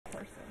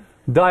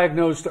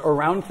Diagnosed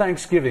around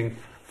Thanksgiving,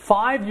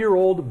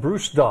 5-year-old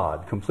Bruce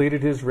Dodd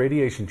completed his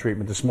radiation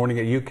treatment this morning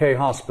at UK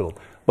Hospital,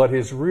 but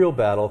his real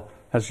battle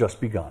has just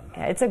begun.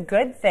 It's a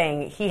good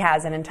thing he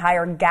has an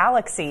entire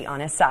galaxy on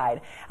his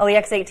side.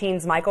 LEX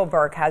 18's Michael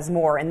Burke has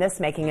more in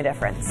this Making a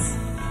Difference.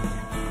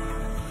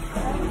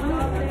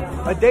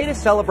 A day to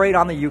celebrate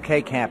on the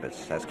UK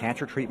campus as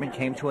cancer treatment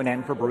came to an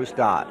end for Bruce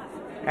Dodd.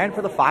 And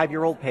for the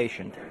 5-year-old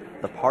patient,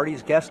 the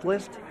party's guest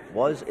list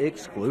was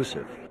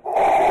exclusive.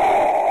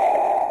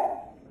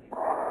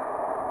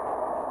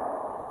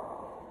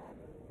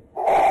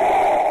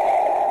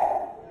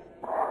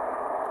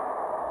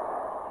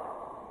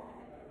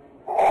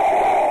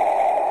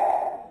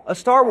 A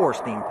Star Wars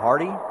themed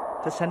party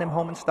to send him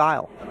home in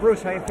style.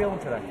 Bruce, how you feeling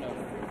today?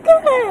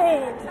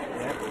 Good.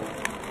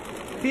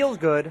 Feels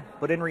good,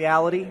 but in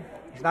reality,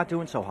 he's not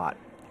doing so hot.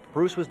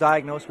 Bruce was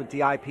diagnosed with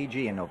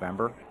DIPG in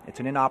November. It's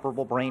an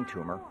inoperable brain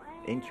tumor,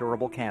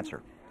 incurable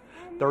cancer.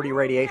 30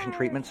 radiation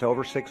treatments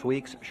over 6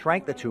 weeks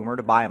shrank the tumor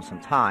to buy him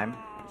some time,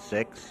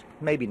 6,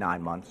 maybe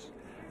 9 months.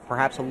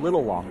 Perhaps a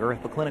little longer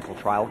if the clinical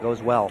trial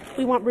goes well.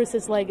 We want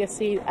Bruce's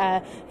legacy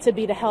to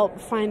be to help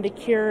find a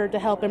cure, to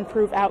help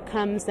improve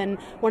outcomes, and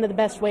one of the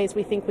best ways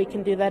we think we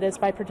can do that is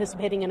by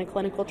participating in a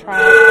clinical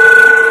trial.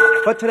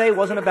 But today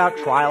wasn't about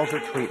trials or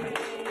treatments.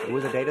 It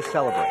was a day to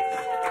celebrate,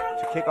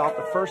 to kick off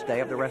the first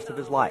day of the rest of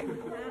his life,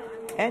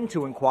 and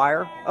to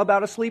inquire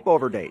about a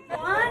sleepover date.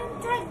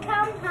 Want to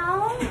come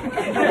home?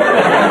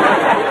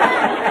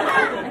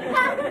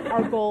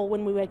 Our goal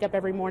when we wake up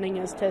every morning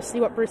is to see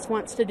what Bruce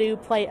wants to do,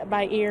 play it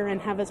by ear, and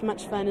have as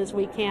much fun as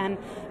we can,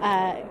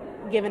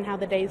 given how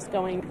the day's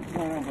going.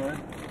 Come on, bud.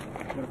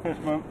 Got a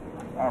fist bump?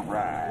 All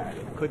right.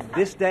 Could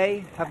this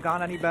day have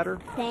gone any better?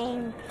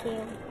 Thank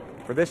you.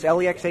 For this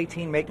LEX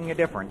 18 Making a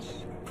Difference,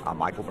 I'm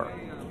Michael Burke.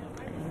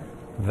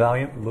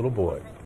 Valiant little boy.